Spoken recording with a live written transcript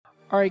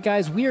All right,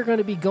 guys, we are going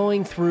to be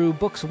going through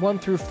books 1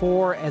 through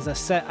 4 as a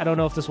set. I don't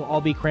know if this will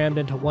all be crammed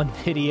into one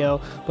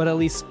video, but at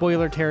least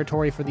spoiler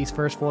territory for these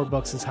first 4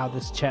 books is how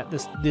this chat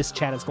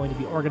is going to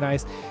be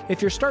organized. If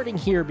you're starting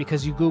here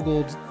because you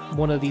Googled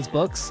one of these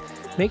books,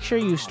 make sure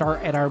you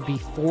start at our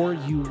Before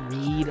You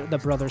Read the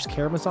Brothers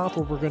Karamazov,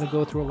 where we're going to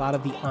go through a lot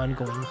of the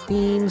ongoing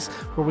themes,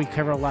 where we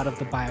cover a lot of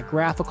the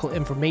biographical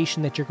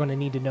information that you're going to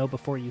need to know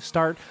before you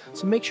start.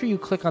 So make sure you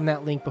click on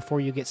that link before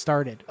you get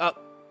started.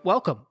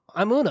 Welcome.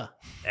 I'm Una.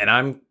 And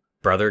I'm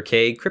Brother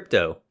K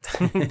Crypto.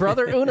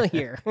 Brother Una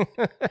here.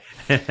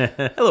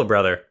 Hello,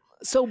 brother.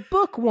 So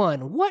book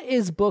 1. What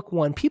is book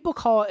 1? People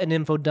call it an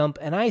info dump,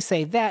 and I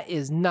say that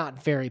is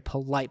not very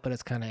polite, but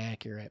it's kind of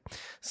accurate.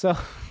 So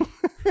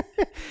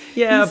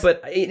yeah,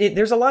 but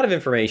there's a lot of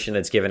information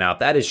that's given out.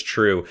 That is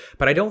true.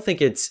 But I don't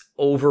think it's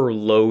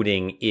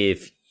overloading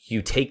if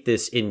you take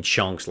this in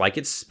chunks like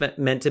it's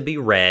meant to be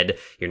read.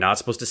 You're not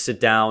supposed to sit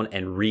down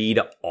and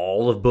read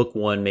all of book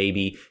 1,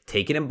 maybe.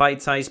 Take it in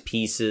bite-sized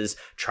pieces.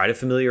 Try to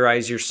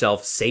familiarize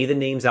yourself. Say the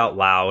names out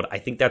loud. I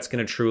think that's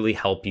going to truly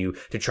help you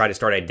to try to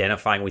start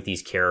identifying with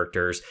these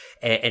characters.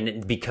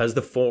 And because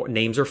the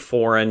names are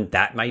foreign,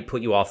 that might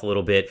put you off a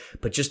little bit.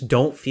 But just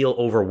don't feel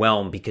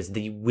overwhelmed because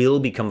they will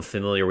become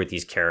familiar with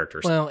these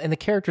characters. Well, and the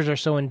characters are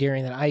so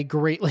endearing that I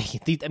greatly...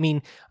 I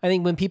mean, I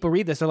think when people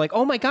read this, they're like,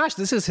 oh my gosh,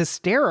 this is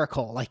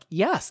hysterical. Like,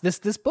 yes,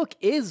 this book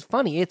is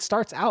funny. It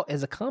starts out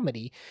as a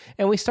comedy.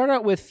 And we start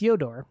out with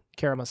Fyodor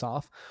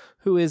Karamazov,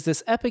 who is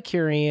this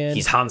Epicurean...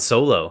 He's Han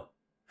Solo.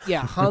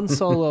 Yeah, Han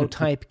Solo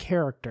type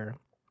character.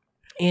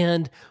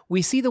 And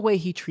we see the way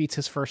he treats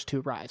his first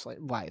 2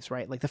 wives,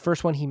 right? Like the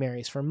first one he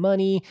marries for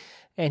money,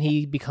 and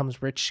he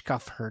becomes rich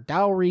off her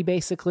dowry,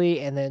 basically.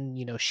 And then,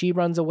 she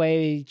runs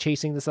away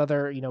chasing this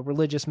other,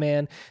 religious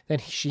man. Then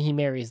he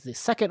marries the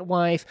second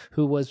wife,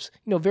 who was,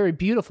 very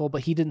beautiful,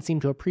 but he didn't seem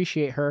to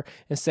appreciate her.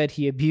 Instead,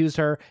 he abused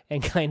her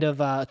and kind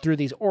of through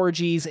these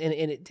orgies. And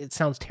it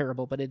sounds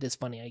terrible, but it is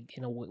funny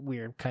in a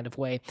weird kind of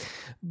way.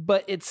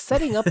 But it's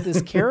setting up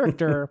this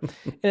character.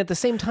 And at the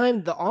same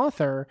time, the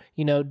author,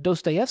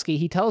 Dostoevsky,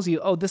 he tells you,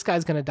 oh, this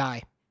guy's going to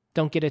die.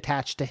 Don't get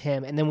attached to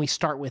him. And then we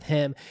start with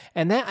him.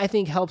 And that, I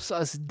think, helps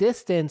us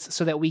distance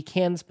so that we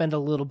can spend a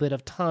little bit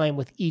of time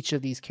with each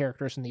of these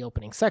characters in the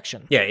opening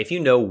section. Yeah, if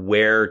you know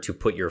where to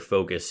put your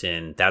focus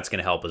in, that's going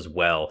to help as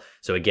well.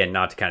 So again,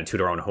 not to kind of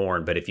toot our own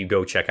horn, but if you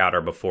go check out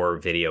our before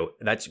video,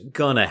 that's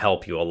going to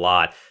help you a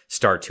lot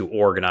start to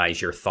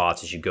organize your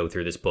thoughts as you go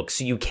through this book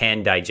so you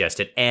can digest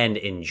it and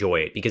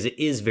enjoy it, because it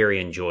is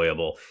very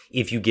enjoyable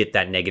if you get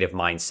that negative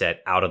mindset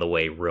out of the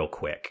way real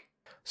quick.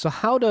 So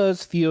how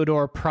does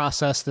Fyodor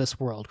process this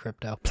world,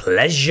 Crypto?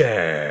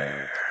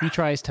 Pleasure. He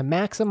tries to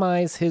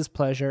maximize his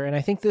pleasure, and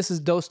I think this is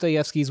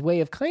Dostoevsky's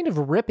way of kind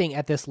of ripping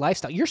at this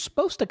lifestyle. You're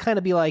supposed to kind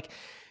of be like,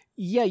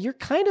 yeah, you're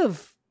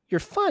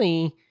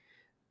funny,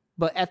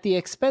 but at the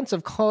expense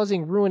of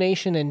causing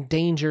ruination and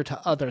danger to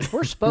others.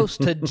 We're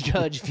supposed to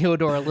judge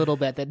Fyodor a little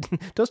bit.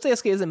 That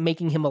Dostoevsky isn't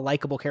making him a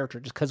likable character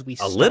just because we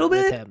start a little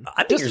with bit. Him.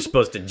 I think you're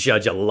supposed to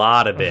judge a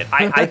lot of it.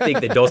 I think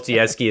that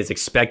Dostoevsky is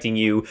expecting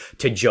you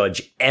to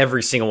judge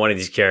every single one of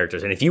these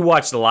characters. And if you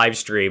watch the live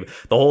stream,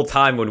 the whole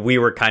time when we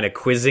were kind of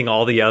quizzing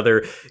all the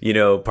other,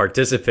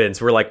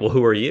 participants, we're like, well,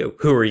 who are you?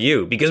 Who are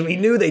you? Because we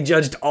knew they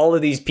judged all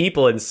of these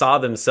people and saw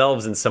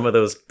themselves in some of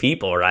those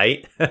people,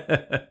 right?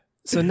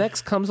 So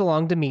next comes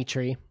along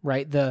Dmitri,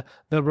 right? The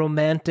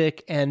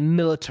romantic and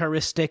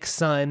militaristic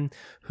son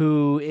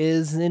who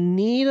is in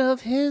need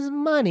of his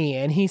money.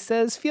 And he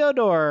says,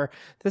 Fyodor,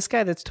 this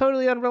guy that's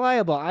totally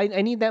unreliable, I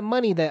need that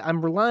money that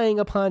I'm relying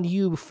upon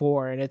you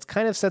for. And it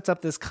kind of sets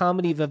up this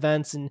comedy of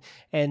events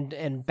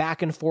and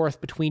back and forth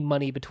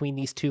between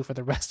these two for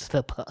the rest of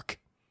the book.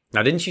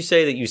 Now, didn't you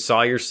say that you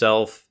saw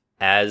yourself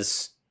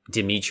as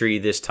Dmitri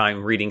this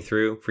time reading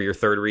through for your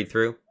third read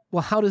through?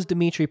 Well, how does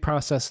Dmitri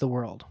process the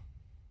world?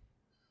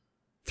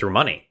 Through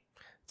money.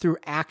 Through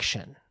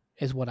action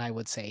is what I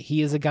would say.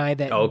 He is a guy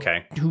that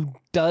who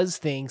does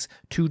things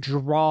to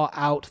draw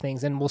out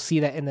things. And we'll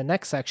see that in the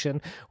next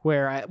section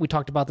where we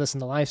talked about this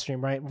in the live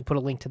stream, right? We'll put a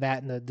link to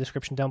that in the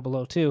description down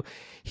below too.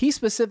 He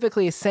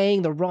specifically is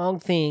saying the wrong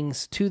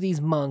things to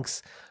these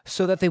monks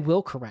so that they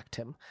will correct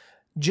him.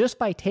 Just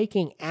by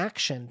taking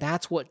action,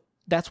 that's what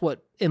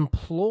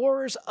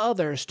implores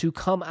others to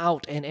come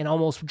out and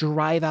almost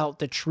drive out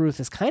the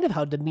truth, is kind of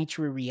how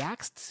Dmitri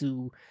reacts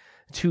to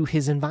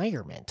his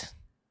environment.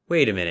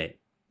 Wait a minute.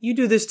 You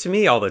do this to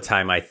me all the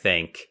time, I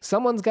think.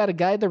 Someone's got to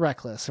guide the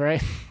reckless,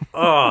 right?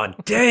 Oh,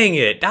 dang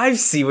it. I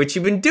see what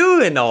you've been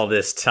doing all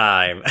this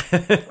time.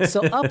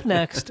 So up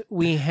next,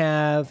 we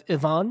have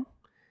Ivan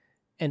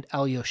and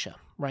Alyosha,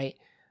 right?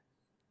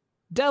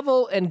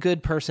 Devil and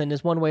good person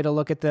is one way to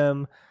look at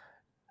them.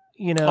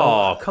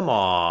 Oh, come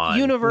on.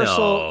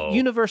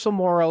 Universal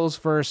morals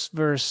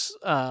versus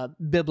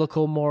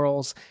biblical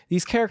morals.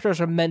 These characters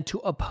are meant to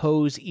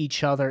oppose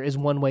each other is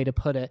one way to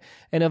put it.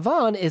 And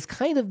Ivan is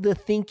kind of the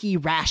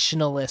thinky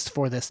rationalist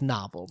for this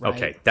novel, right?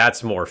 Okay,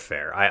 that's more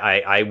fair.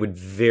 I would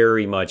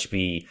very much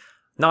be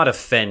not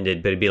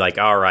offended, but it'd be like,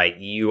 all right,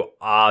 you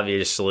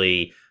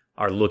obviously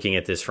are looking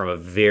at this from a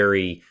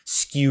very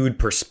skewed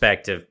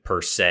perspective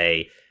per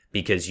se,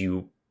 because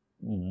you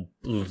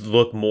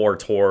look more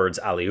towards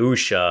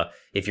Alyosha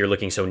if you're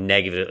looking so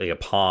negatively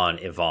upon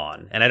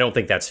Ivan. And I don't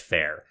think that's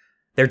fair.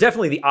 They're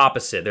definitely the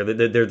opposite.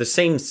 They're the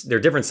same. They're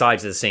different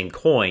sides of the same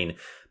coin.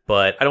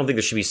 But I don't think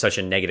there should be such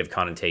a negative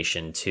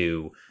connotation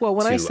to. Well,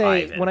 when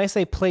Ivan. I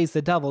say plays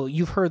the devil,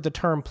 you've heard the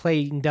term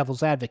playing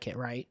devil's advocate,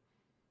 right?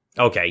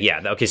 Okay,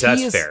 yeah. Okay, so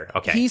that's fair.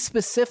 Okay. He's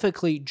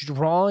specifically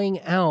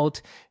drawing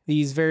out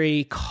these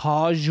very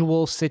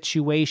casual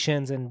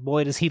situations, and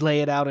boy, does he lay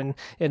it out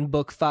in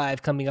book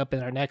 5 coming up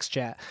in our next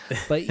chat.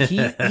 But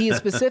he is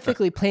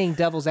specifically playing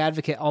devil's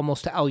advocate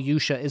almost to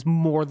Alyosha is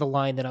more the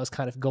line that I was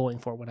kind of going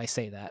for when I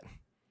say that.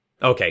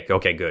 Okay,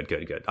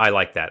 good. I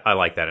like that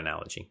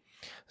analogy.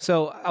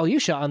 So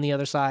Alyosha, on the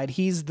other side,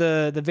 he's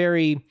the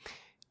very...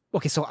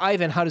 Okay, so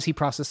Ivan, how does he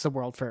process the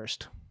world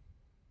first?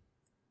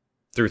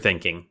 Through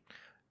thinking.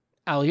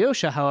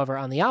 Alyosha, however,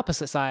 on the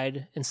opposite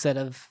side, instead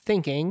of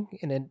thinking,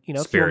 and then,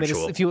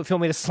 spiritual. if you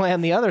want me to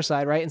slam the other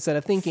side, right? Instead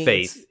of thinking,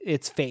 faith.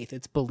 It's faith,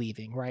 it's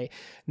believing, right?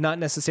 Not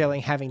necessarily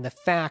having the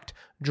fact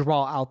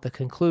draw out the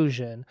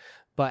conclusion,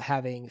 but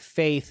having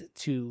faith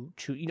to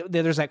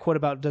there's that quote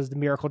about, does the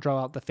miracle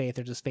draw out the faith,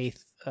 or does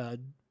faith,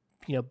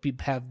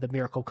 have the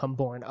miracle come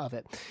born of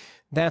it?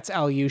 That's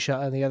Alyosha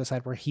on the other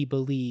side, where he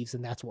believes,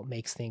 and that's what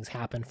makes things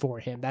happen for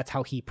him. That's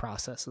how he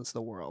processes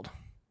the world.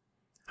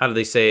 How do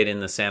they say it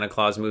in the Santa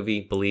Claus movie?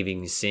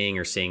 Believing is seeing,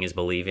 or seeing is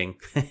believing.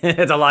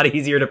 It's a lot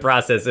easier to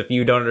process if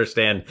you don't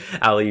understand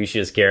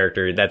Alyosha's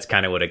character. That's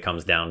kind of what it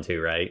comes down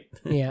to, right?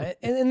 Yeah.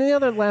 And the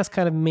other last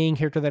kind of main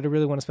character that I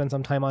really want to spend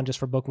some time on just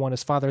for book 1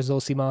 is Father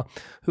Zosima,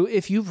 who,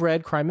 if you've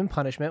read Crime and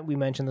Punishment, we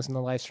mentioned this in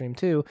the live stream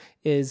too,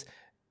 is...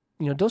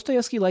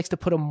 Dostoevsky likes to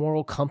put a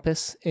moral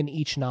compass in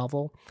each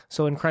novel.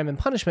 So in Crime and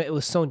Punishment, it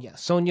was Sonia.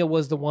 Sonia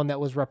was the one that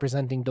was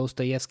representing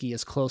Dostoevsky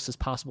as close as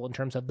possible in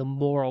terms of the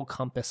moral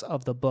compass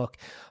of the book.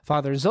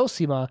 Father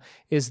Zosima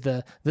is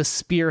the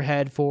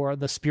spearhead for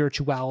the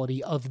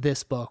spirituality of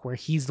this book, where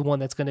he's the one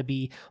that's going to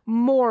be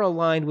more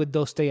aligned with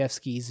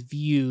Dostoevsky's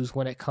views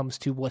when it comes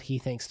to what he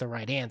thinks the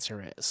right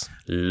answer is.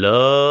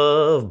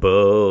 Love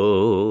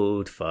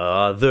boat,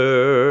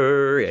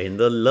 Father, in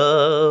the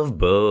love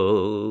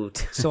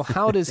boat. So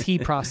how does he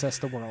process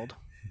the world?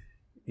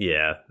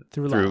 Yeah,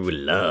 through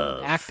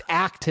love.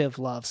 Active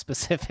love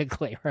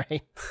specifically,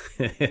 right?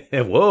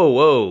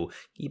 Whoa.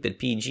 Keep it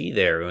PG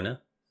there,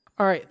 Una.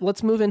 All right,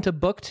 let's move into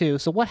book 2.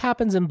 So what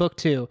happens in book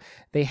 2?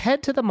 They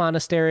head to the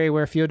monastery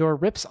where Fyodor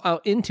rips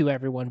out into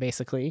everyone,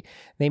 basically.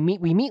 We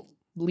meet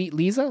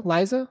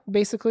Liza,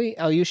 basically,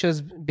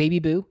 Alyosha's baby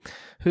boo,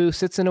 who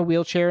sits in a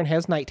wheelchair and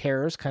has night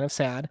terrors, kind of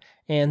sad.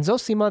 And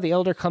Zosima, the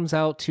elder, comes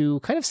out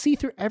to kind of see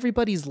through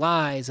everybody's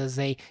lies as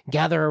they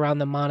gather around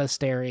the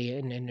monastery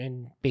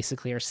and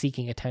basically are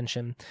seeking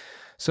attention.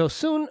 So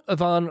soon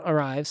Ivan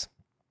arrives,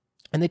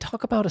 and they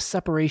talk about a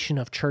separation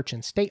of church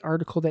and state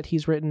article that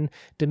he's written.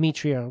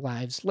 Dmitri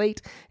arrives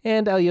late,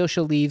 and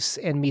Alyosha leaves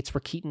and meets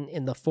Rakitin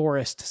in the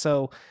forest.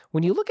 So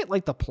when you look at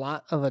the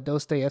plot of a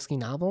Dostoevsky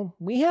novel,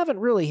 we haven't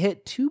really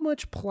hit too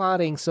much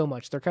plotting so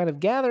much. They're kind of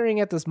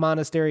gathering at this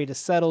monastery to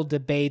settle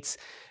debates,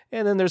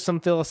 and then there's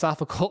some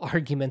philosophical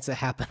arguments that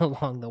happen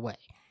along the way.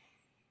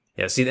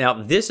 Yeah, see,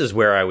 now this is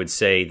where I would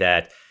say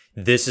that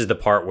this is the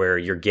part where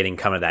you're getting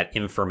kind of that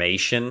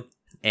information.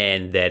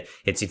 And that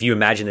it's, if you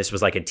imagine this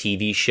was like a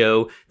TV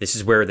show, this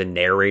is where the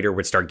narrator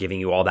would start giving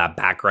you all that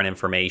background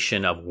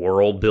information of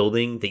world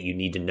building that you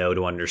need to know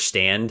to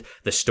understand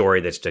the story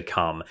that's to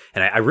come.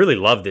 And I really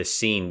love this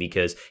scene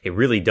because it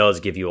really does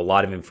give you a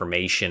lot of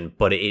information,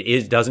 but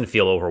it doesn't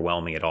feel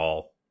overwhelming at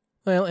all.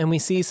 Well, and we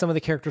see some of the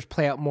characters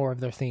play out more of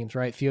their themes,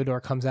 right? Fyodor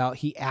comes out,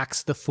 he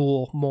acts the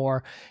fool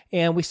more,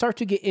 and we start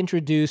to get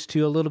introduced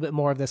to a little bit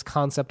more of this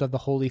concept of the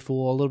holy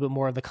fool, a little bit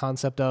more of the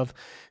concept of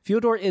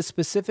Fyodor is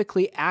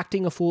specifically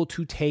acting a fool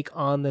to take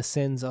on the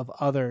sins of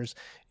others.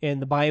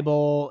 In the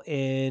Bible,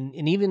 and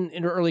even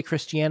in early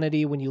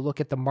Christianity, when you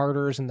look at the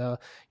martyrs and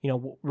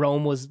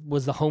Rome was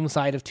the home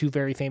site of 2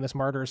 very famous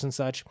martyrs and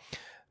such,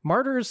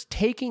 martyrs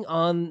taking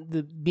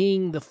on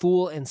being the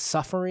fool and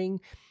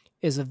suffering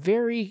is a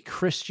very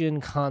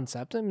Christian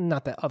concept. And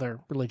not that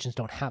other religions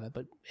don't have it,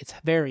 but it's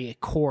very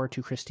core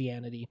to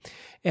Christianity.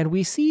 And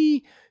we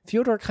see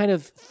Fyodor kind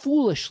of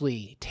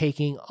foolishly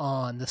taking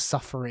on the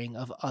suffering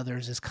of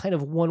others is kind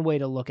of one way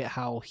to look at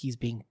how he's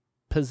being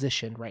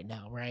positioned right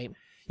now, right?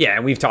 Yeah,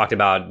 and we've talked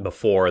about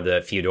before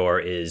that Fyodor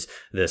is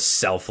the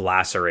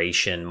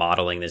self-laceration,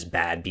 modeling this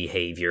bad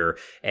behavior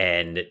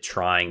and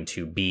trying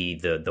to be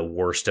the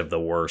worst of the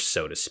worst,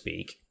 so to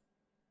speak.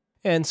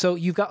 And so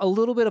you've got a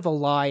little bit of a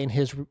lie in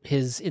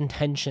his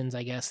intentions,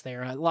 I guess,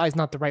 there. Lie is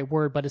not the right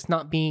word, but it's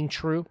not being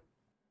true.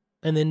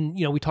 And then,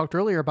 we talked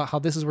earlier about how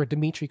this is where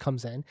Dmitri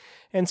comes in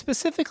and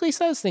specifically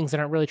says things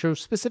that aren't really true,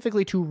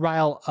 specifically to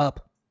rile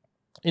up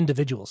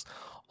individuals.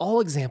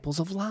 All examples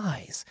of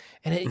lies.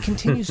 And it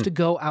continues to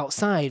go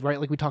outside, right?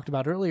 Like we talked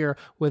about earlier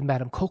with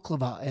Madame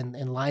Koklova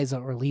and Liza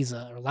or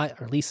Lisa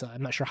or Lisa.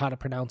 I'm not sure how to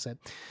pronounce it.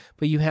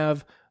 But you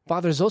have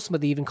Father Zosima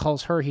that even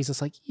calls her. He's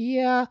just like,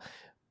 yeah,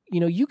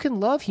 you can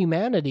love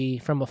humanity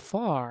from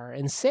afar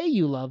and say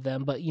you love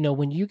them, but,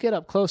 when you get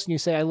up close and you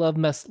say, I love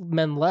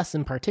men less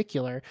in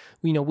particular,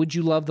 would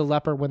you love the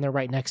leper when they're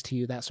right next to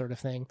you, that sort of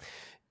thing.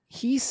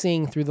 He's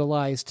seeing through the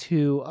lies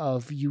too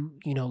of you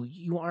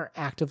aren't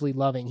actively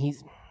loving.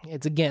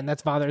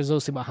 That's Father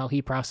Zosima, how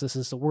he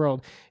processes the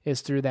world is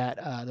through that,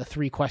 the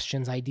 3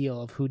 questions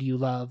ideal of who do you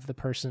love, the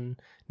person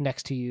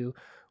next to you,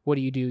 what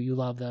do? You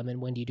love them. And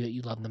when do you do it?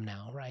 You love them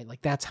now, right?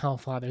 Like that's how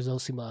Father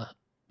Zosima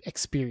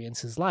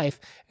experiences life.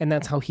 And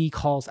that's how he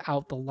calls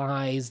out the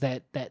lies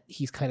that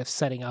he's kind of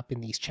setting up in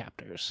these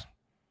chapters.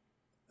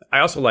 I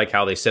also like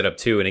how they set up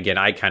too, and again,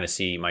 I kind of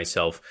see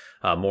myself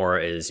more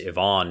as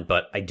Ivan,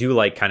 but I do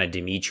like kind of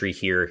Dmitri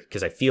here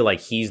because I feel like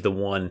he's the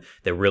one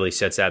that really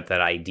sets out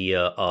that idea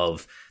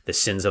of the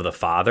sins of the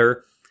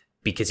father,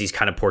 because he's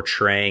kind of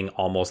portraying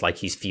almost like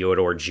he's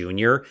Fyodor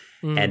Jr.,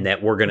 and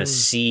that we're going to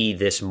see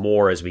this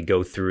more as we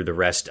go through the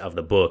rest of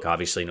the book.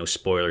 Obviously, no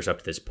spoilers up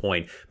to this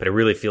point, but I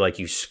really feel like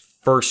you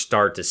first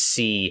start to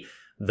see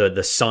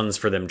the sons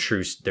for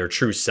their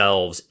true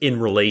selves in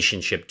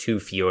relationship to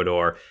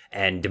Fyodor,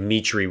 and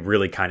Dmitri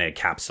really kind of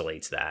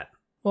encapsulates that.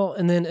 Well,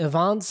 and then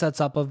Ivan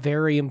sets up a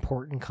very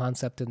important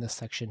concept in this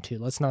section too.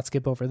 Let's not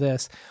skip over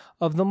this,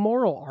 of the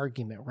moral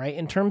argument, right?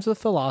 In terms of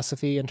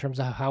philosophy, in terms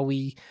of how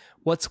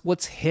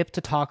what's hip to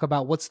talk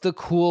about, what's the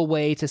cool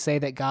way to say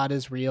that God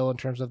is real in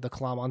terms of the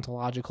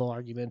ontological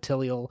argument,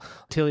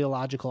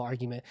 teleological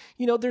argument.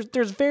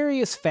 There's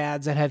various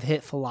fads that have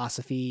hit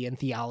philosophy and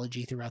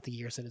theology throughout the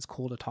years that it's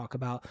cool to talk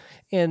about.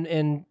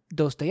 And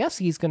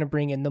Dostoevsky is going to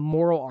bring in the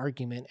moral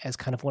argument as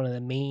kind of one of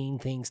the main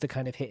things to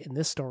kind of hit in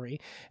this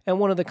story. And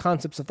one of the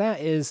concepts of that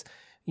is,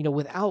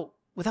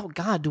 without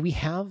God, do we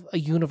have a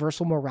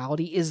universal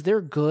morality? Is there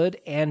good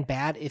and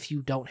bad if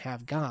you don't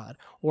have God?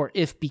 Or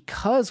if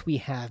because we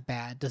have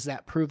bad, does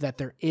that prove that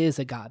there is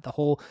a God? The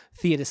whole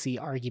theodicy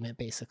argument,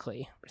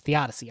 basically.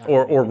 Theodicy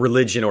argument. Or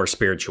religion or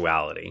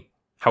spirituality,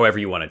 however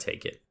you want to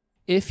take it.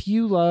 If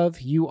you love,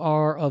 you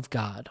are of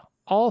God.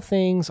 All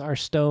things are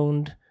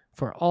stoned,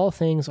 for all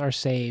things are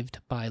saved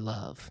by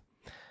love.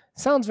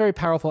 Sounds very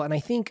powerful, and I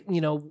think,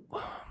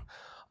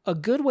 a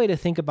good way to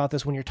think about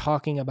this when you're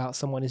talking about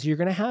someone is you're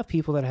going to have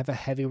people that have a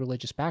heavy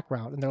religious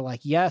background, and they're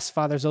like, yes,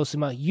 Father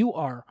Zosima, you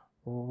are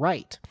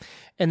right.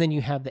 And then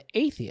you have the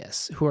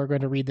atheists who are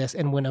going to read this,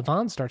 and when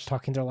Ivan starts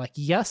talking, they're like,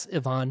 yes,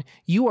 Ivan,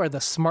 you are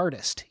the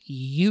smartest.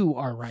 You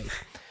are right.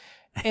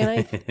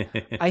 And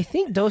I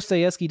think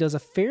Dostoevsky does a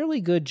fairly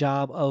good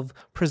job of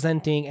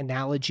presenting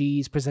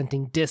analogies,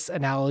 presenting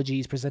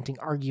disanalogies, presenting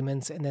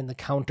arguments, and then the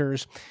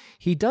counters.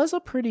 He does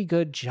a pretty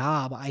good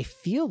job. I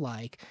feel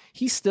like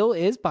he still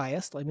is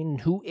biased. I mean,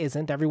 who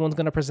isn't? Everyone's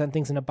going to present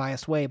things in a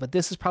biased way, but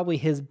this is probably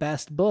his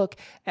best book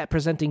at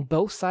presenting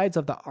both sides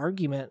of the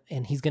argument,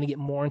 and he's going to get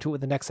more into it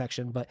with the next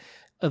section. But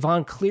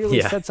Ivan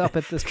clearly sets up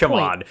at this Come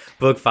point. Come on.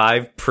 Book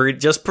 5,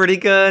 just pretty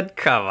good.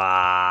 Come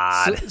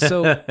on.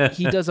 So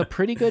he does a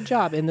pretty good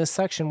job in this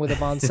section with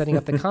Ivan setting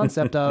up the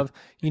concept of,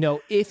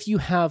 if you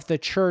have the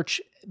church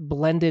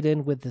blended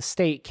in with the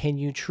state, can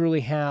you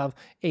truly have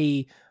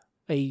a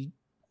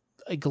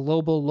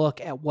global look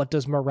at what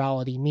does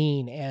morality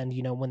mean? And,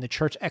 when the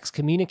church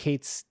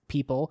excommunicates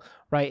people,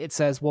 right, it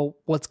says, well,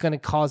 what's going to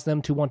cause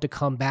them to want to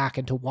come back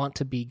and to want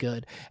to be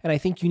good? And I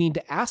think you need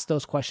to ask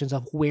those questions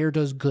of where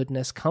does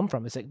goodness come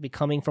from? Is it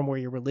coming from where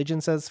your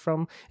religion says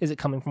from? Is it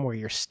coming from where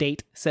your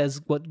state says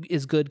what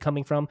is good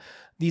coming from?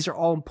 These are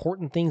all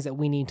important things that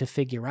we need to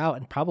figure out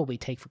and probably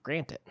take for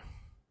granted.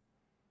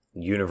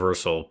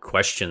 Universal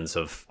questions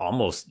of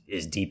almost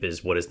as deep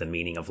as what is the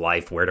meaning of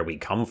life? Where do we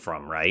come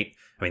from, right?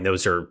 I mean,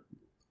 those are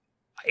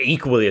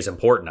equally as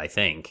important, I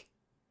think.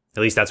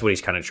 At least that's what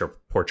he's kind of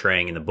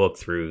portraying in the book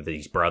through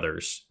these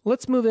brothers.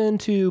 Let's move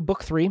into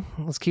book 3.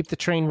 Let's keep the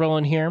train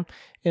rolling here.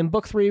 In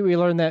book 3, we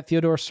learn that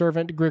Fyodor's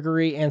servant,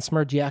 Grigory, and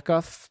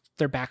Smerdyakov,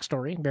 their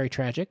backstory, very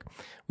tragic.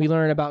 We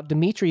learn about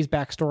Dmitri's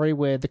backstory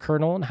with the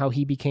colonel and how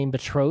he became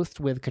betrothed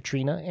with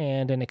Katrina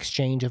and an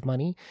exchange of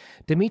money.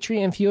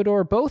 Dmitri and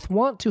Fyodor both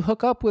want to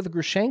hook up with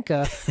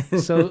Grushenka,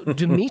 so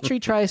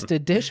Dmitri tries to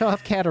dish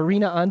off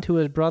Katerina onto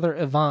his brother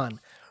Ivan.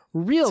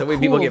 So many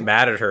people get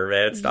mad at her,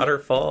 man. It's not her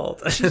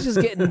fault. She's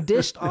just getting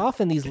dished off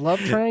in these love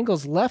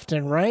triangles left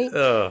and right.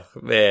 Oh,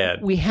 man.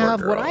 We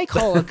have what I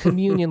call a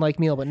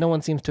communion-like meal, but no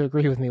one seems to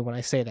agree with me when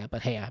I say that.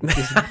 But hey,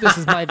 this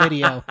is my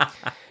video.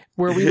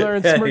 Where we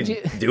learn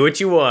do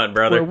what you want,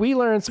 brother. Where we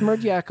learn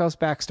Smerdyakov's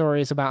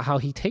backstory is about how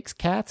he takes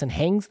cats and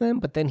hangs them,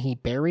 but then he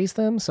buries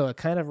them. So it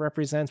kind of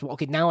represents, well,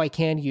 okay, now I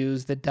can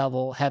use the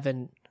devil,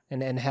 heaven,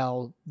 and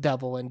hell,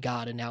 devil and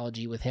God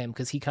analogy with him,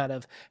 because he kind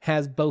of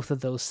has both of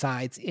those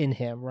sides in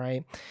him,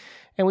 right?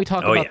 And we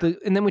talk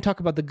then we talk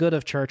about the good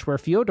of church, where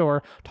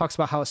Fyodor talks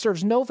about how it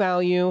serves no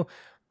value,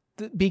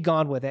 be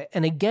gone with it.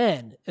 And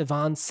again,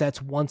 Ivan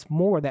sets once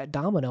more that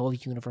domino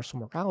of universal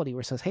morality,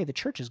 where it says, hey, the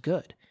church is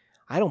good.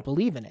 I don't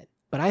believe in it,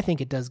 but I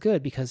think it does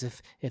good, because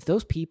if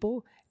those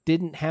people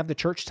didn't have the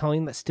church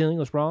telling them that stealing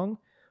was wrong,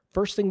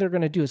 first thing they're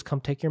going to do is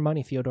come take your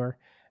money, Fyodor.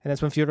 And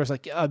that's when Fyodor's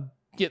like,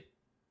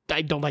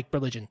 I don't like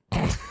religion.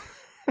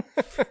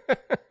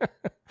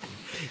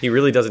 He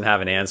really doesn't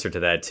have an answer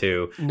to that,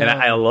 too. No. And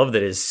I love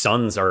that his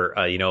sons are,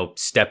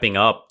 stepping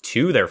up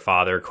to their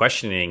father,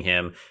 questioning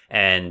him,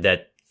 and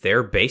that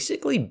they're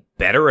basically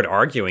better at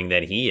arguing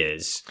than he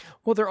is.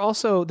 Well, they're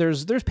also,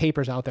 there's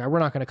papers out there. We're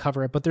not going to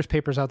cover it, but there's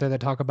papers out there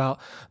that talk about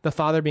the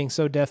father being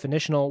so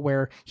definitional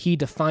where he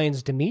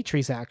defines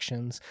Dmitri's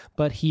actions,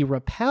 but he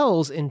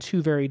repels in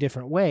two very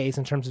different ways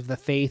in terms of the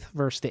faith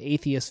versus the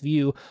atheist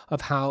view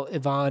of how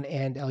Ivan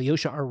and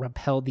Alyosha are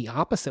repelled the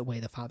opposite way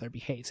the father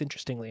behaves,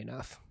 interestingly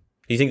enough.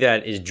 Do you think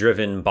that is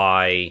driven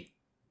by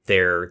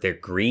their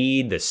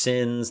greed, the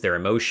sins, their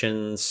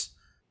emotions?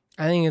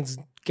 I think it's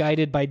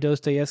guided by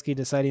Dostoevsky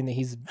deciding that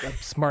he's a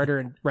smarter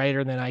and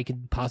writer than I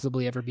could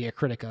possibly ever be a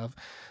critic of.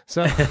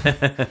 So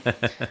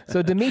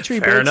Dmitri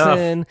breaks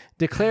in,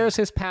 declares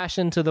his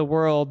passion to the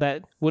world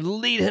that would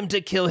lead him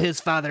to kill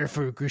his father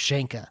for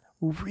Grushenka.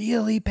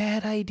 Really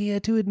bad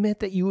idea to admit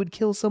that you would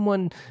kill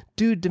someone.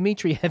 Dude,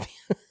 Dmitri,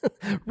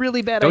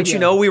 really bad idea. Don't you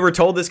know we were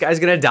told this guy's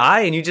going to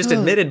die and you just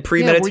admitted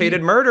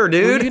premeditated murder,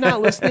 dude? Were you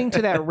not listening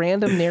to that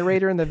random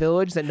narrator in the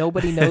village that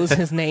nobody knows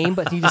his name,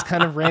 but he just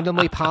kind of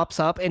randomly pops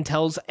up and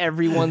tells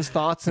everyone's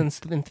thoughts and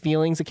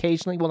feelings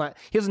occasionally? Well,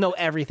 he doesn't know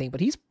everything,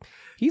 but he's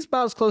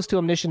about as close to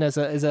omniscient as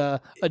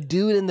a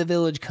dude in the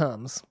village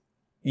comes.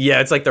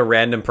 Yeah, it's like the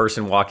random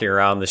person walking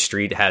around the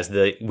street has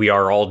the "We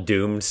are all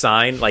doomed"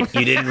 sign. Like,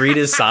 you didn't read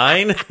his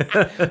sign?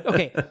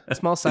 Okay,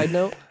 small side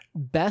note.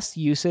 Best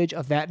usage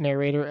of that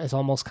narrator is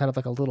almost kind of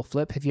like a little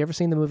flip. Have you ever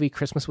seen the movie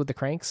Christmas with the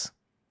Cranks?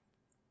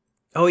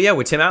 Oh, yeah,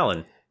 with Tim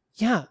Allen.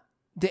 Yeah.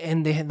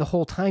 And the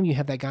whole time you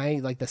have that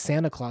guy, like the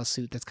Santa Claus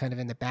suit that's kind of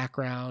in the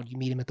background. You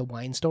meet him at the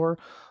wine store,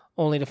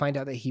 only to find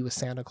out that he was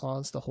Santa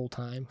Claus the whole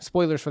time.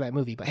 Spoilers for that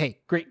movie, but hey,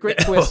 great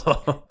twist.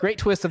 Great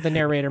twist of the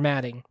narrator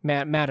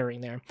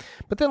mattering there.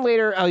 But then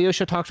later,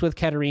 Alyosha talks with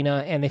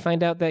Katerina, and they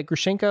find out that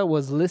Grushenka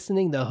was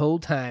listening the whole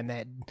time,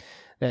 that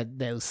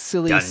those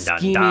silly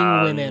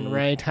scheming women,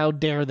 right? How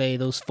dare they,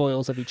 those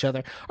foils of each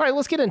other. All right,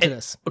 let's get into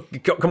this.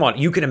 Come on,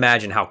 you can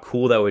imagine how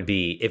cool that would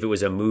be if it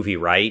was a movie,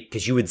 right?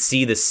 Because you would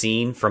see the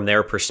scene from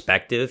their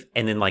perspective,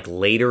 and then like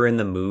later in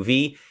the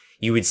movie,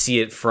 you would see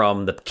it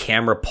from the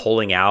camera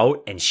pulling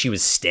out, and she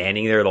was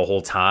standing there the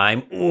whole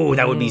time. Ooh,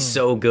 that would be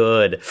so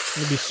good. It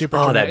would be super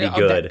dramatic. That'd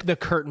be good. The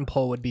curtain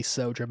pull would be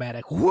so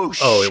dramatic.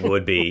 Whoosh! Oh, it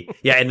would be.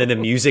 Yeah, and then the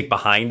music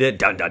behind it.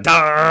 Dun, dun,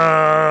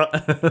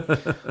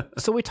 dun.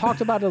 So we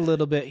talked about it a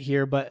little bit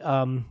here, but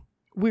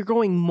we're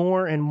going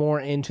more and more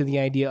into the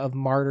idea of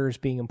martyrs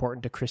being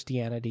important to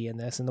Christianity in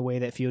this, and the way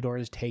that Fyodor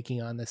is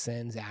taking on the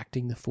sins,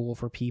 acting the fool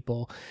for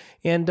people.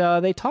 And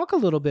they talk a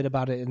little bit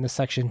about it in this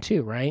section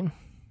too, right?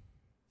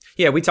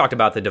 Yeah, we talked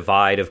about the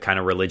divide of kind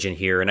of religion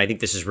here, and I think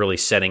this is really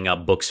setting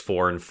up books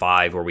 4 and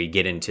 5, where we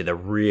get into the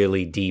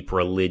really deep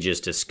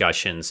religious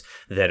discussions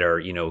that are,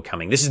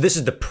 coming. This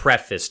is the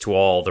preface to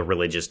all the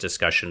religious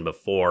discussion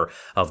before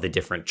of the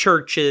different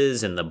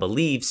churches and the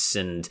beliefs,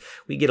 and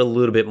we get a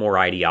little bit more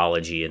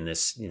ideology in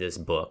this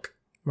book.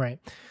 Right.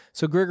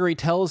 So Grigory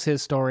tells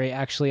his story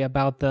actually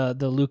about the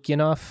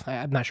Lukyanov,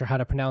 I'm not sure how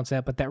to pronounce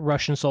that, but that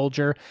Russian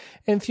soldier.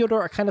 And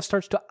Fyodor kind of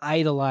starts to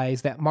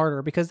idolize that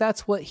martyr because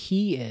that's what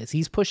he is.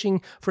 He's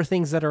pushing for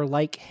things that are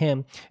like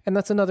him. And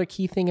that's another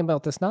key thing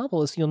about this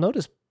novel is you'll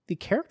notice the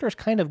characters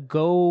kind of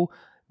go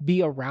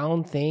be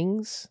around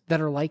things that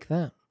are like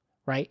them,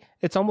 right?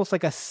 It's almost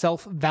like a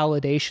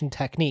self-validation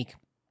technique.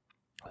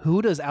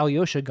 Who does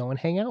Alyosha go and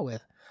hang out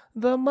with?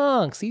 The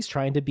monks. He's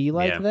trying to be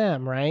like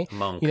them, right?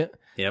 Monk. Yep.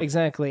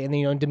 Exactly. And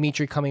then,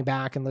 Dmitri coming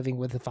back and living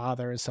with the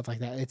father and stuff like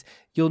that.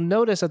 You'll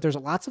notice that there's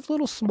lots of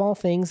little small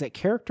things that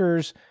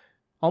characters,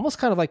 almost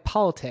kind of like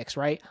politics,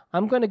 right?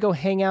 I'm going to go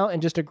hang out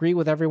and just agree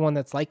with everyone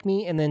that's like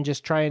me, and then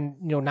just try and,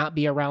 not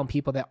be around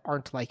people that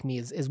aren't like me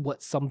is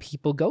what some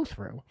people go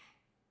through.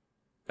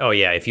 Oh,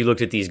 yeah. If you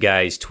looked at these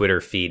guys' Twitter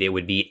feed, it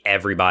would be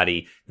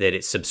everybody that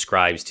it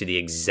subscribes to the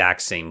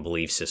exact same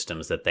belief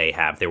systems that they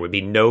have. There would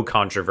be no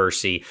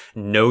controversy,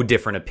 no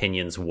different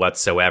opinions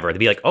whatsoever. They'd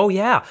be like, oh,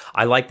 yeah,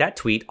 I like that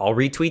tweet. I'll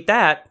retweet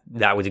that.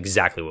 That was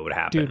exactly what would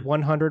happen. Dude,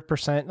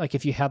 100%. Like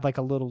if you had like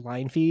a little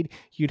line feed,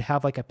 you'd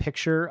have like a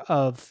picture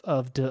of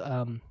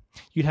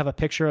you'd have a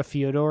picture of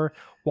Fyodor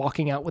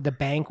walking out with the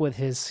bank with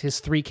his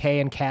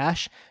 $3K in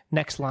cash.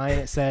 Next line,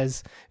 it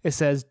says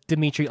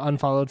Dmitri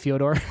unfollowed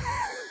Fyodor.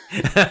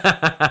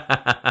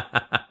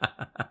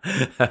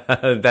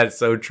 That's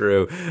so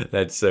true.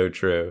 That's so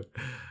true.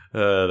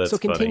 That's so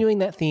continuing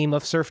funny. that theme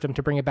of serfdom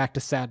to bring it back to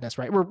sadness,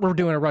 right? We're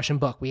doing a Russian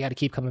book. We got to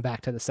keep coming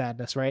back to the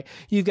sadness, right?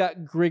 You've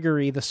got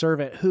Grigory, the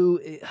servant, who,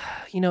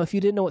 if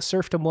you didn't know what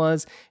serfdom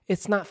was,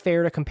 it's not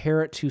fair to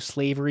compare it to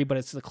slavery, but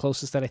it's the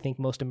closest that I think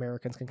most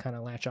Americans can kind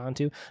of latch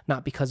onto,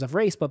 not because of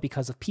race, but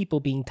because of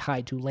people being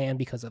tied to land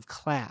because of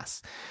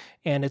class.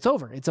 And it's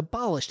over. It's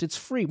abolished. It's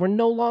free. We're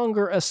no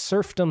longer a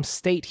serfdom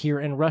state here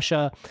in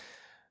Russia.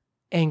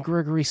 And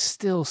Grigory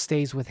still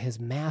stays with his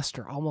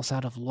master almost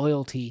out of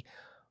loyalty.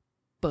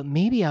 but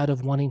maybe out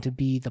of wanting to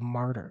be the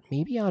martyr,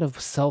 maybe out of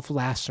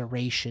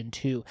self-laceration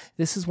too.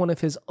 This is one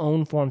of his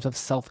own forms of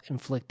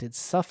self-inflicted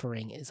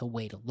suffering, is a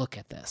way to look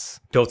at this.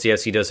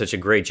 Dostoevsky does such a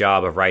great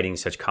job of writing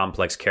such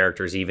complex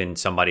characters, even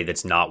somebody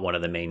that's not one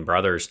of the main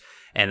brothers.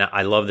 And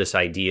I love this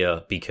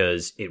idea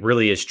because it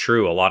really is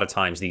true. A lot of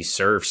times these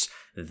serfs,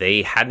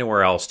 they had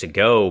nowhere else to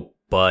go,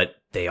 but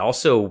they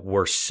also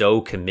were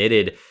so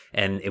committed,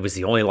 and it was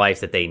the only life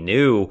that they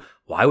knew.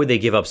 Why would they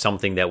give up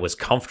something that was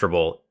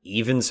comfortable?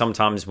 Even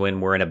sometimes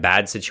when we're in a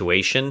bad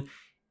situation,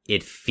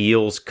 it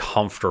feels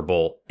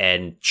comfortable,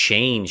 and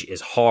change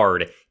is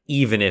hard,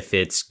 even if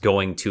it's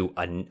going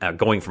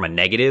from a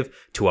negative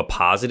to a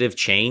positive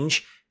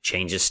change.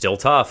 Change is still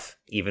tough,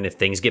 even if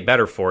things get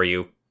better for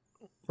you.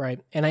 Right.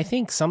 And I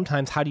think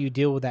sometimes, how do you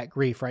deal with that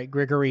grief, right?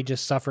 Grigory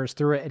just suffers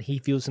through it, and he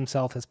views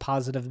himself as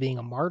positive, being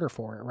a martyr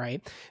for it,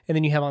 right? And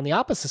then you have on the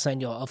opposite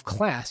side of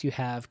class, you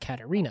have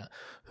Katerina,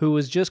 who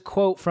was just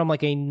quote from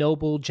like a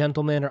noble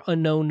gentleman, or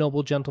unknown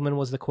noble gentleman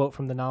was the quote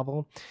from the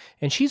novel.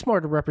 And she's more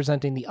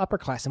representing the upper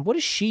class. And what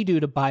does she do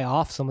to buy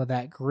off some of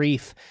that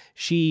grief?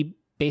 She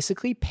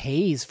basically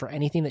pays for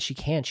anything that she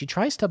can. She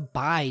tries to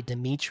buy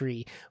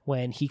Dmitri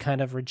when he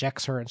kind of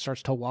rejects her and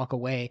starts to walk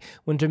away.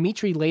 When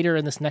Dmitri later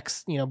in this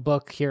next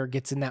book here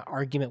gets in that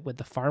argument with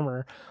the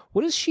farmer,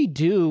 what does she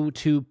do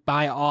to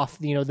buy off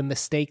the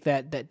mistake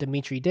that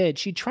Dmitri did?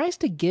 She tries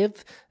to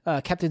give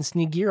Captain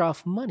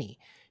Snegirov money.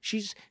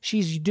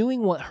 She's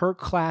doing what her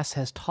class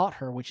has taught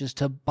her, which is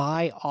to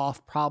buy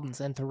off problems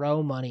and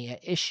throw money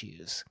at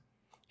issues.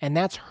 And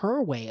that's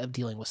her way of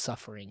dealing with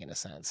suffering, in a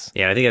sense.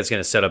 Yeah, I think that's going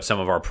to set up some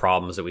of our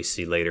problems that we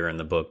see later in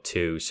the book,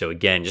 too. So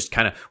again, just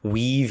kind of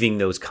weaving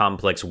those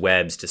complex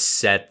webs to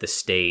set the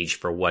stage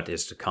for what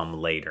is to come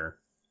later.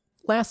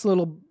 Last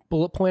little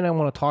bullet point I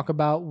want to talk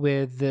about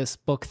with this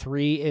book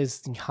 3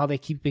 is how they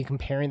keep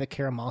comparing the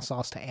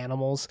Karamazovs to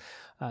animals.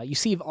 You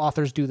see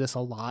authors do this a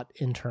lot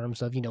in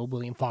terms of,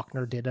 William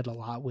Faulkner did it a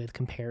lot with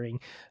comparing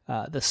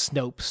the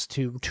Snopes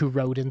to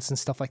rodents and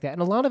stuff like that.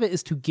 And a lot of it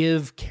is to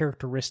give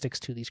characteristics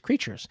to these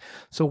creatures.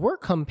 So we're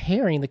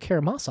comparing the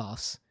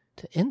Karamazovs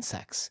to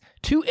insects.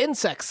 To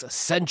insects,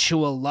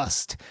 sensual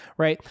lust,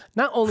 right?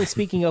 Not only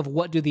speaking of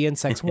what do the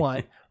insects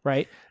want,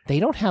 right?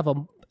 They don't have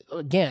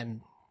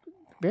again,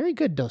 very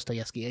good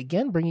Dostoevsky,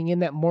 again bringing in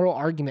that moral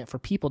argument for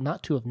people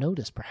not to have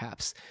noticed,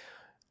 perhaps.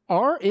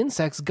 Are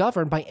insects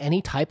governed by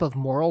any type of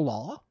moral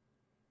law?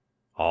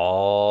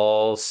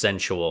 All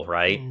sensual,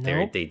 right?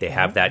 Nope. They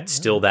have that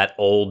still that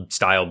old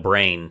style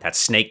brain, that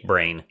snake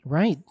brain.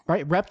 Right.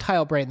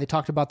 Reptile brain. They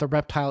talked about the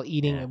reptile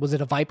eating. Yeah. Was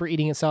it a viper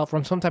eating itself,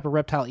 or some type of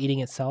reptile eating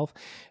itself?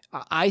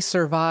 I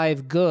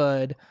survive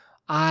good.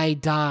 I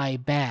die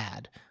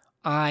bad.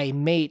 I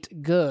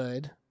mate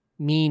good.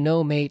 Me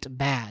no mate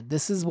bad.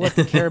 This is what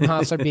the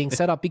Karamazovs are being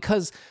set up,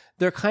 because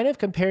they're kind of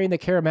comparing the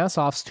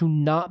Karamazovs to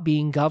not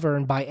being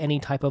governed by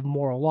any type of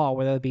moral law,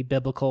 whether it be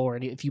biblical or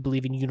if you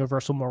believe in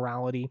universal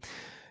morality.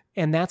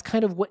 And that's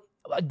kind of what,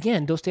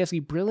 again, Dostoevsky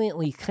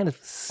brilliantly kind of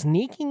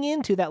sneaking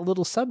into that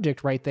little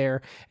subject right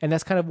there. And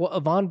that's kind of what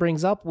Ivan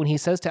brings up when he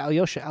says to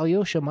Alyosha,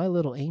 Alyosha, my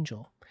little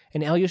angel.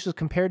 And Alyosha is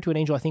compared to an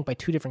angel, I think, by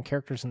 2 different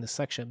characters in this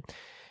section.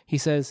 He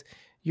says,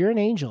 you're an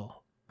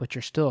angel, but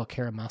you're still a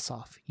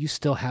Karamazov. You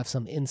still have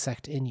some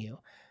insect in you.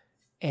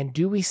 And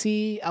do we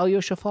see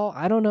Alyosha fall?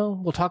 I don't know.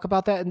 We'll talk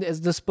about that as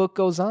this book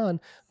goes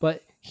on.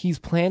 But he's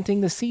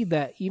planting the seed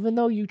that even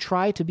though you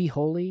try to be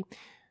holy,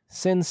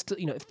 sin,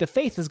 if the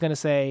faith is going to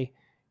say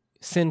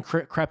sin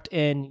crept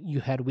in,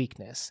 you had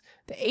weakness.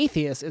 The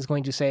atheist is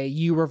going to say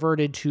you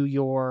reverted to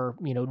your,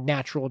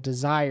 natural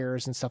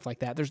desires and stuff like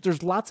that.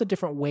 There's lots of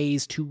different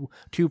ways to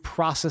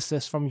process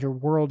this from your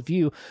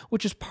worldview,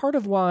 which is part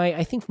of why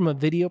I think from a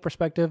video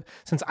perspective,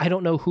 since I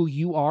don't know who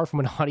you are from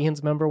an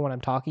audience member when I'm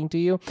talking to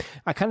you,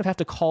 I kind of have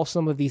to call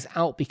some of these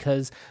out,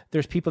 because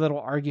there's people that will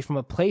argue from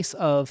a place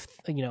of,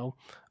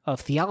 of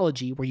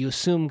theology where you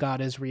assume God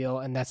is real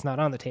and that's not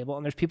on the table.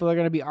 And there's people that are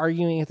going to be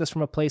arguing at this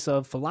from a place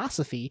of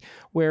philosophy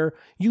where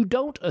you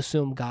don't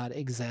assume God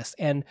exists.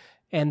 And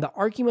the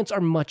arguments are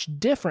much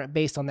different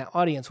based on that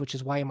audience, which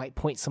is why I might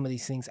point some of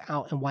these things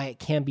out and why it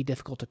can be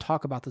difficult to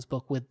talk about this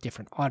book with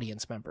different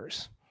audience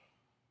members.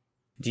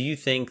 Do you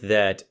think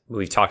that,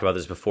 we've talked about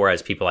this before,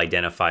 as people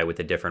identify with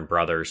the different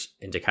brothers,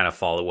 and to kind of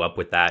follow up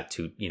with that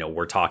to,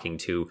 we're talking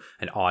to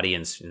an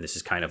audience, and this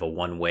is kind of a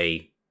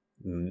one-way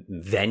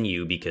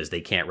venue because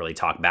they can't really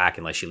talk back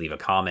unless you leave a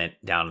comment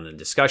down in the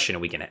discussion,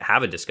 and we can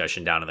have a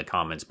discussion down in the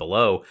comments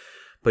below.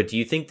 But do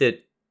you think that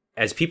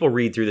as people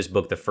read through this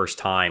book the first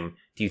time,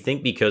 do you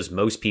think because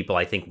most people,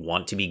 I think,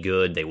 want to be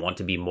good, they want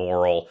to be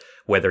moral,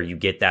 whether you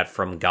get that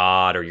from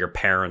God or your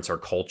parents or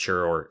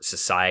culture or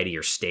society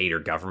or state or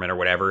government or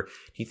whatever, do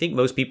you think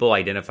most people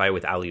identify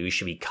with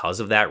Alyosha because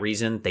of that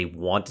reason? They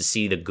want to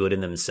see the good in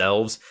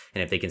themselves,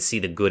 and if they can see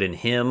the good in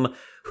him,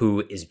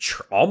 who is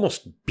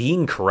almost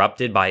being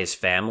corrupted by his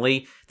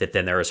family, that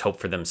then there is hope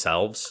for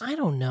themselves? I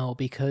don't know,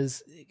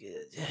 because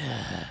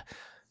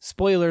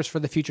spoilers for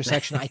the future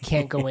section, I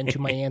can't go into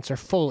my answer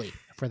fully.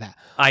 for that.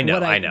 I know.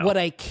 What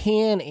I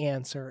can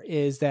answer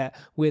is that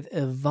with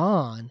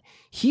Ivan,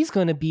 he's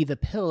going to be the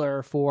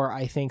pillar for,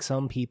 I think,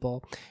 some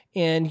people.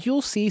 And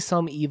you'll see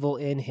some evil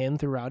in him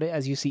throughout it,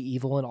 as you see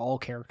evil in all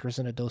characters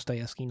in a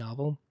Dostoevsky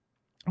novel.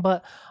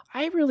 But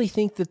I really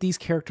think that these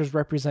characters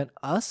represent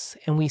us,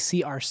 and we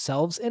see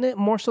ourselves in it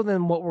more so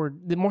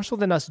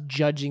than us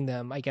judging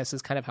them. I guess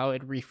is kind of how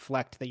it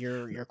reflect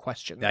your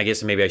question. I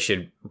guess maybe I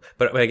should,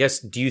 but I guess,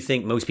 do you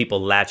think most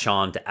people latch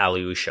on to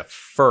Alyosha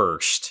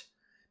first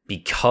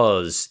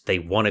because they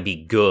want to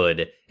be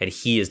good, and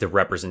he is the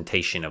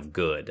representation of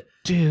good?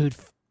 Dude,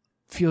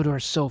 Fyodor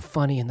is so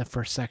funny in the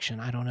first section.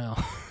 I don't know.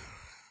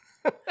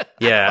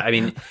 Yeah, I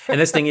mean, and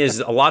this thing is,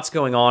 a lot's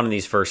going on in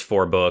these first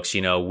 4 books,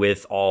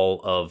 with all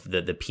of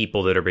the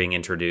people that are being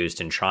introduced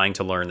and trying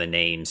to learn the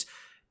names.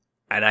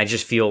 And I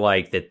just feel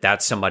like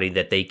that's somebody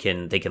that they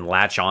can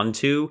latch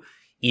onto,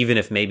 even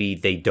if maybe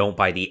they don't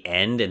by the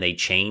end and they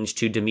change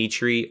to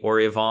Dmitri or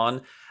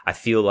Ivan. I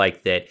feel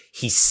like that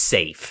he's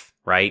safe,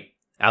 right?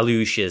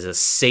 Alyosha is a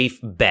safe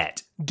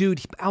bet.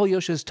 Dude,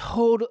 Alyosha is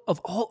of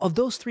all of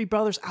those 3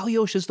 brothers,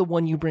 Alyosha is the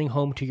one you bring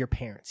home to your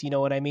parents. You know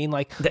what I mean?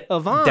 Like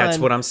Ivan, that's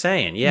what I'm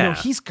saying. Yeah,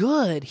 he's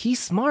good, he's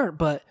smart,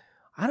 but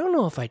I don't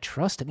know if I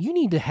trust him. You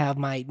need to have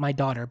my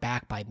daughter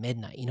back by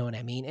midnight. You know what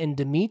I mean? And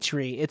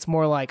Dmitri, it's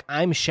more like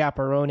I'm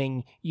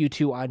chaperoning you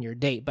 2 on your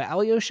date. But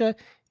Alyosha,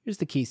 here's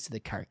the keys to the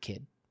car,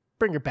 kid.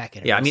 Bring her back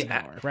in. An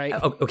hour, right?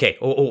 Okay.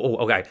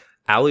 Okay.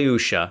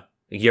 Alyosha,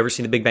 you ever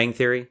seen The Big Bang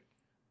Theory?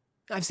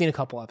 I've seen a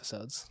couple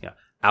episodes. Yeah.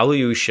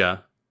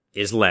 Alyosha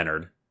is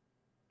Leonard,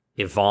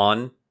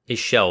 Ivan is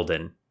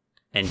Sheldon,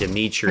 and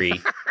Dmitri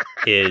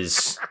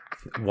is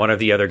one of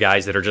the other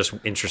guys that are just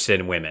interested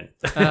in women.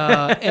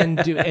 And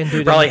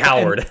probably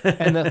Howard.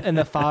 And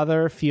the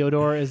father,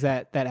 Fyodor, is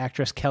that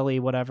actress Kelly,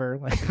 whatever.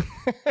 Right?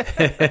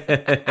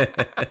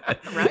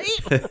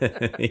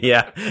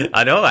 Yeah,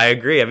 I know. I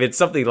agree. I mean, it's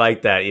something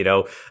like that,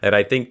 And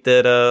I think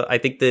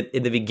that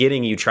in the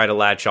beginning you try to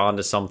latch on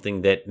to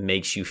something that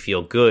makes you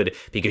feel good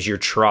because you're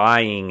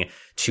trying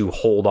to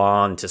hold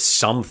on to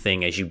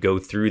something as you go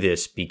through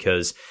this,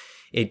 because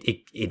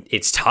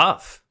it's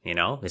tough.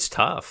 It's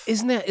tough.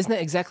 Isn't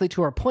that exactly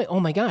to our point?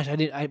 Oh my gosh,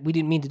 we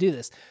didn't mean to do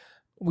this.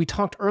 We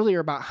talked earlier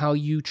about how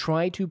you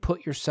try to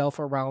put yourself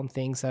around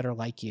things that are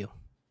like you.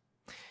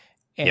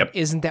 And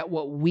Isn't that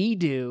what we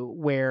do?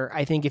 Where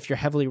I think if you're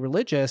heavily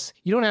religious,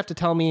 you don't have to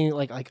tell me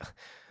like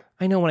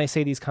I know when I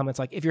say these comments,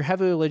 like if you're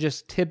heavily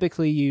religious,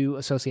 typically you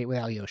associate with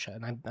Alyosha.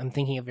 And I'm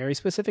thinking of very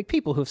specific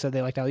people who've said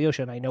they liked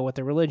Alyosha, and I know what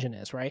their religion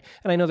is, right?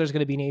 And I know there's going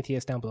to be an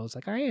atheist down below. It's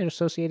like, all right,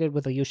 associated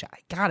with Alyosha. I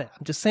got it.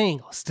 I'm just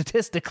saying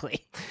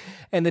statistically.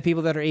 And the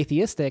people that are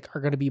atheistic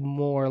are going to be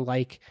more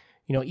like,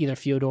 either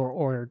Fyodor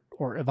or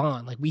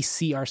Ivan. Like we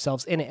see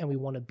ourselves in it and we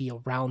want to be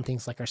around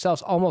things like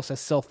ourselves, almost as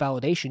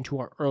self-validation to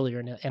our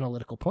earlier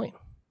analytical point.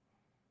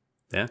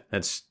 Yeah,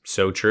 that's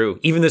so true.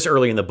 Even this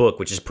early in the book,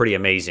 which is pretty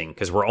amazing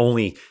because we're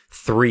only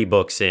 3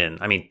 books in.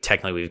 I mean,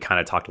 technically, we've kind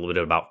of talked a little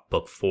bit about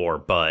book 4,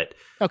 but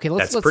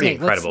that's pretty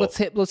incredible. Let's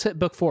hit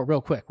book 4 real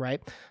quick, right?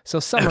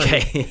 So summary: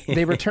 okay.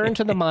 They return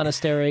to the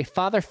monastery.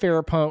 Father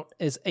Ferapont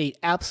is an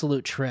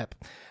absolute trip.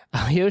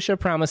 Alyosha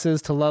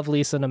promises to love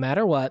Lisa no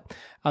matter what.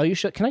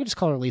 Alyosha, can I just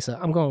call her Lisa?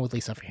 I'm going with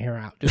Lisa from here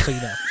out, just so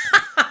you know.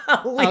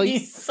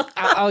 Lisa.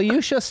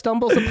 Alyosha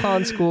stumbles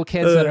upon school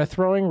kids that are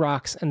throwing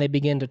rocks, and they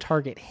begin to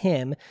target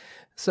him.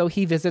 So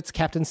he visits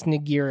Captain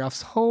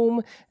Snigirov's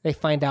home. They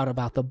find out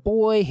about the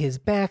boy, his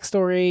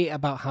backstory,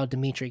 about how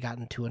Dmitri got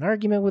into an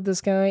argument with this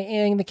guy,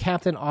 and the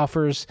captain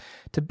offers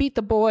to beat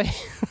the boy.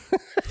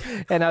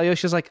 And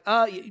Alyosha's like,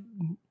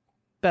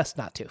 best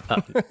not to.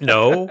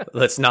 No,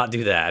 let's not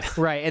do that.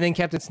 Right. And then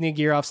Captain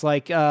Snigirov's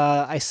like,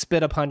 I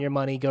spit upon your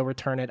money, go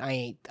return it.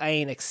 I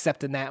ain't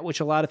accepting that, which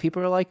a lot of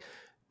people are like,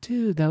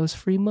 dude, that was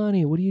free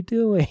money. What are you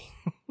doing?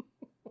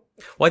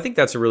 Well, I think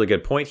that's a really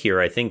good point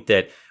here. I think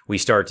that we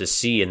start to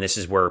see, and this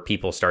is where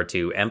people start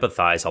to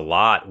empathize a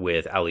lot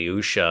with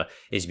Alyosha,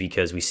 is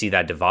because we see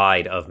that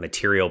divide of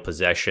material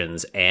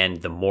possessions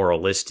and the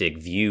moralistic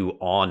view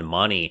on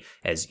money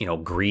as,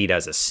 greed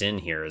as a sin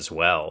here as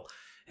well.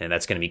 And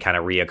that's going to be kind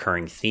of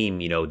reoccurring theme,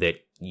 that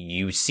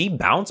you see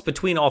bounce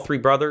between all 3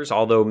 brothers,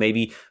 although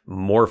maybe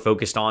more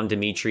focused on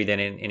Dmitri than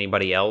in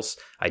anybody else.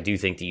 I do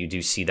think that you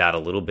do see that a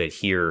little bit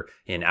here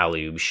in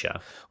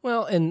Alyosha.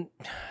 Well, and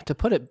to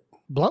put it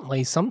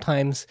bluntly,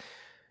 sometimes,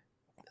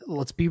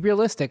 let's be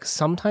realistic,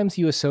 sometimes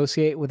you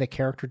associate with a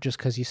character just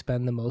because you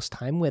spend the most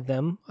time with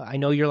them. I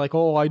know you're like,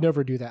 oh, I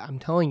never do that. I'm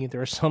telling you,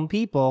 there are some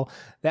people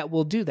that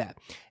will do that.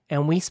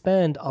 And we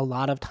spend a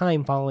lot of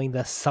time following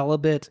the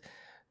celibate,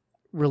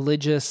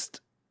 religious,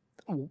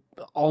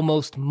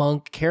 almost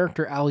monk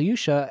character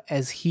Alyosha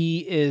as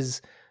he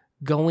is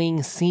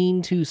going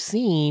scene to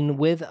scene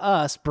with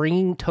us,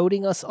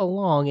 toting us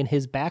along in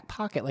his back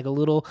pocket like a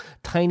little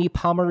tiny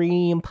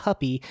Pomeranian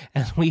puppy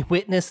as we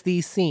witness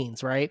these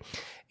scenes, right?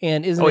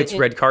 And it's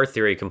red car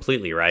theory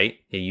completely, right?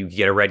 You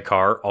get a red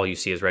car, all you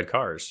see is red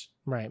cars.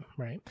 Right.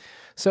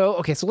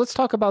 So let's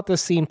talk about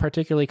this scene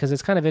particularly because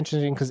it's kind of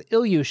interesting because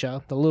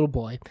Ilyusha, the little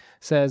boy,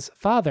 says,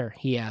 "Father,"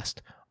 he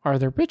asked, Are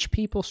the rich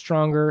people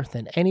stronger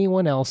than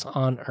anyone else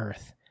on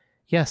earth?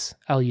 Yes,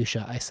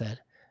 Alyosha, I said.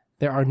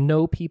 There are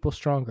no people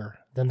stronger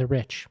than the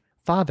rich.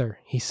 Father,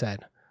 he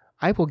said,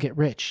 I will get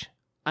rich.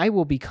 I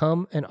will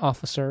become an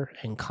officer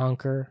and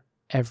conquer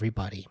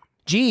everybody.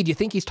 Gee, do you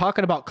think he's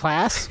talking about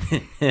class?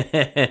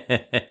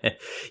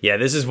 Yeah,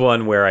 this is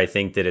one where I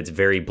think that it's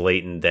very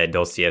blatant that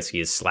Dostoevsky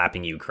is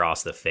slapping you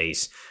across the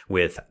face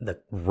with the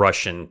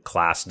Russian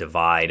class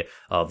divide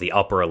of the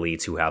upper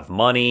elites who have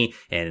money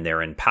and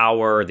they're in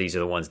power. These are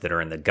the ones that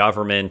are in the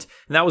government.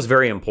 And that was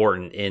very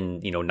important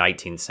in,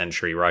 19th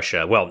century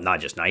Russia. Well, not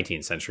just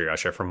 19th century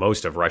Russia, for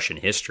most of Russian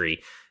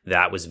history.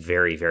 That was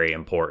very, very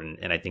important.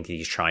 And I think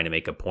he's trying to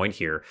make a point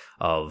here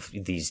of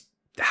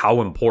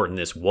how important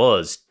this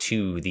was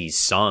to these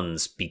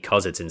sons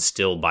because it's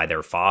instilled by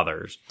their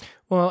fathers.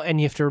 Well,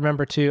 and you have to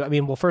remember too,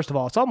 first of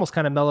all, it's almost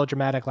kind of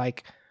melodramatic,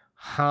 like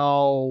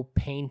how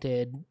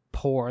painted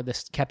poor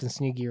this Captain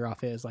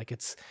Snegirov is. Like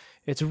it's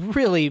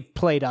really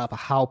played up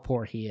how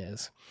poor he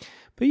is.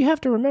 But you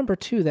have to remember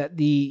too that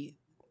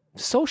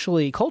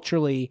socially,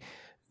 culturally,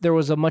 there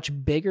was a much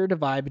bigger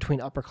divide between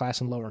upper class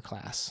and lower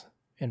class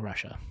in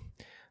Russia.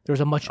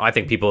 I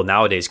think people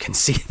nowadays can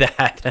see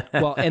that.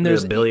 Well, and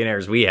there's the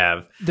billionaires we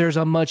have. There's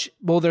a much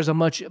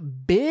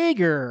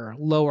bigger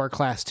lower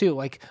class too.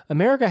 Like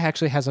America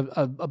actually has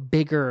a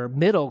bigger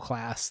middle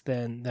class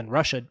than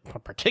Russia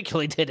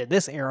particularly did in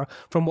this era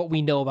from what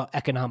we know about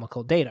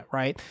economical data,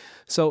 right?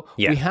 So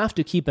we have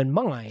to keep in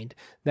mind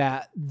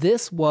that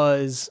it's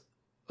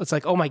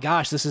like, oh my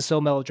gosh, this is so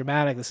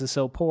melodramatic. This is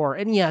so poor.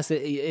 And yes,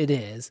 it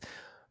is.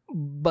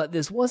 But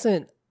this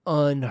wasn't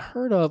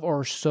unheard of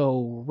or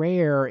so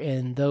rare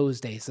in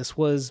those days. This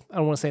was, I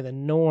don't want to say the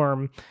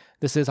norm.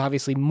 This is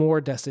obviously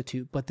more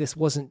destitute, but this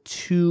wasn't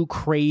too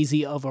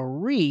crazy of a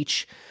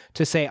reach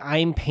to say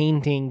I'm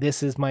painting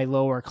this is my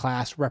lower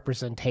class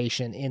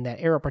representation in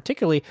that era,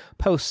 particularly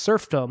post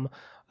serfdom.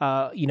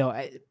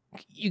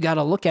 You got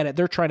to look at it.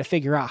 They're trying to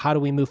figure out how do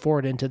we move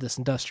forward into this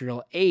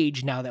industrial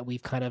age now that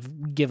we've kind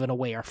of given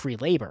away our free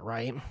labor,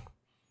 right?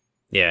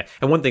 Yeah.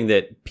 And one thing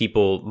that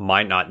people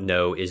might not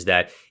know is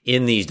that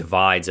in these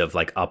divides of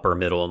like upper,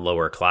 middle, and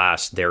lower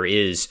class, there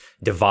is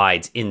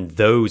divides in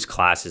those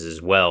classes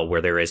as well,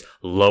 where there is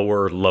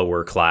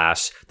lower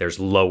class, there's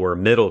lower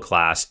middle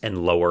class,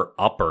 and lower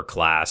upper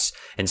class.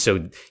 And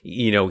so,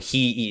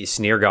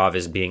 Snegirov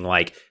is being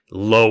like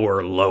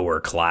lower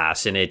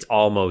class, and it's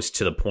almost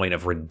to the point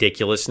of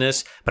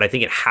ridiculousness, but I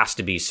think it has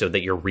to be so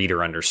that your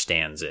reader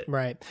understands it.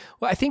 Right.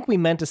 Well, I think we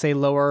meant to say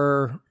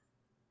lower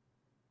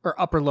or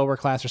upper lower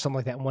class or something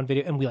like that in one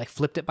video, and we like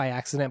flipped it by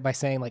accident by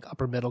saying like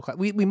upper middle class.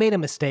 We made a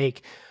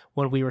mistake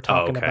when we were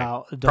talking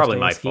about Dostoevsky. Probably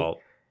my fault.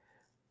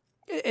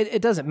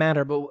 It doesn't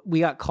matter, but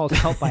we got called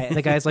out by it. And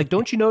the guy's like,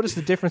 don't you notice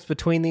the difference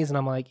between these? And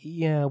I'm like,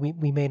 yeah,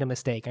 we made a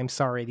mistake. I'm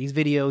sorry. These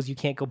videos, you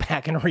can't go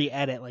back and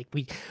re-edit. Like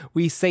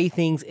we say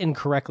things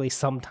incorrectly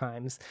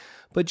sometimes,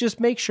 but just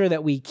make sure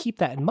that we keep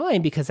that in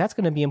mind because that's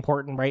going to be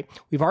important, right?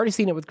 We've already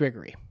seen it with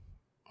Grigory,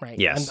 right?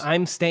 Yes.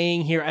 I'm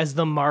staying here as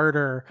the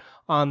martyr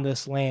on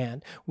this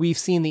land. We've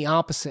seen the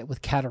opposite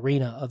with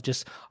Katerina of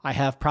just, I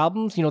have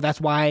problems. That's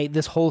why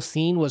this whole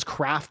scene was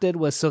crafted,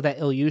 was so that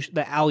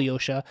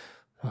Alyosha,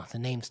 the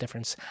name's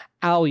difference,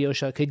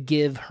 Alyosha could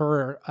give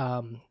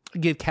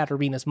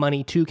Katerina's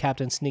money to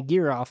Captain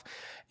Snegirov.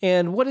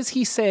 And what does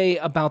he say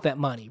about that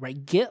money,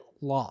 right? Get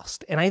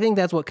lost. And I think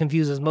that's what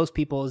confuses most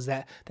people is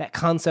that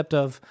concept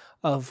of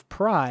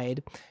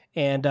pride.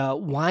 And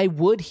why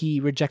would he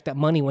reject that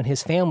money when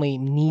his family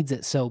needs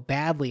it so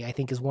badly, I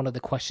think is one of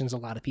the questions a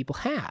lot of people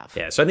have.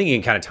 Yeah, so I think you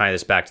can kind of tie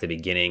this back to the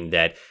beginning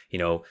that,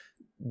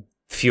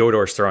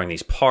 Fyodor's throwing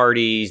these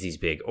parties, these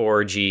big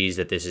orgies,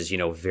 that this is,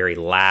 very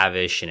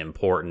lavish and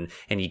important.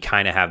 And you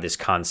kind of have this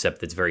concept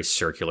that's very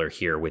circular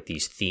here with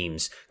these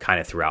themes kind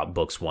of throughout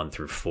books 1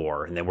 through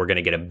 4. And then we're going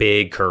to get a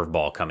big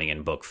curveball coming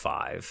in book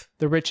 5.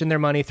 The rich in their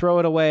money throw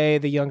it away.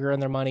 The younger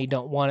in their money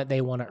don't want it.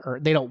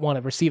 They don't want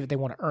to receive it. They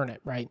want to earn it,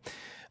 right?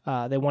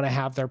 They want to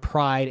have their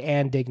pride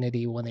and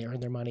dignity when they earn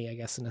their money, I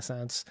guess, in a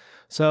sense.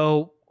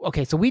 So,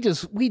 okay, so we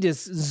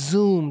just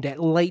zoomed at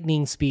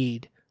lightning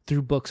speed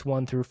through books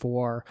 1 through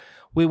 4.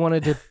 We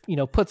wanted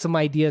to, put some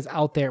ideas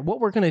out there. What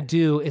we're going to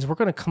do is we're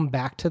going to come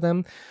back to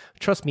them.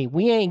 Trust me,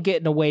 we ain't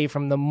getting away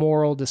from the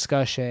moral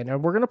discussion.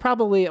 And we're going to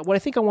probably, what I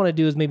think I want to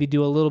do is maybe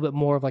do a little bit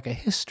more of like a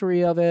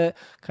history of it,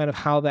 kind of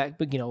how that,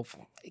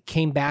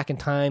 came back in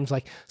times.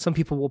 Like some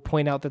people will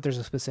point out that there's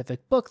a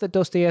specific book that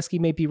Dostoevsky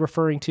may be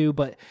referring to,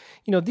 but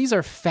these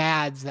are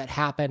fads that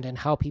happened and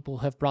how people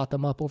have brought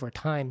them up over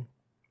time.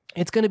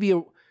 It's going to be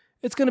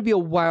a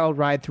wild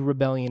ride through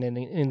rebellion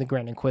in the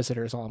Grand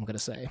Inquisitor is all I'm going to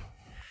say.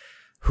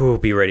 Ooh,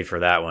 be ready for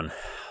that one.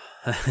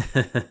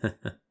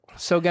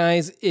 So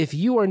guys, if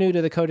you are new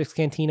to the Codex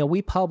Cantina,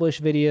 we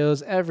publish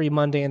videos every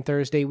Monday and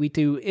Thursday. We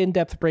do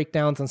in-depth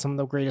breakdowns on some of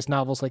the greatest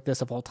novels like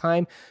this of all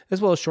time,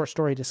 as well as short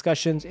story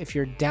discussions. If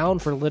you're down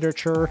for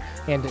literature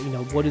and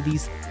what do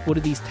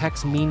these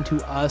texts mean to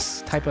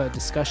us type of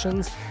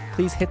discussions,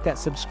 please hit that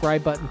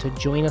subscribe button to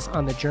join us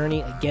on the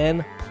journey.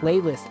 Again,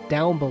 playlist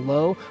down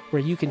below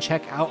where you can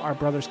check out our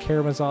brothers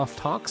Karamazov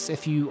talks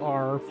if you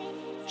are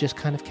just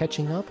kind of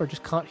catching up or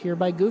just caught here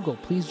by Google,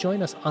 please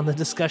join us on the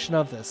discussion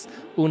of this.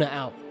 Una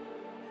out.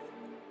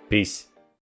 Peace.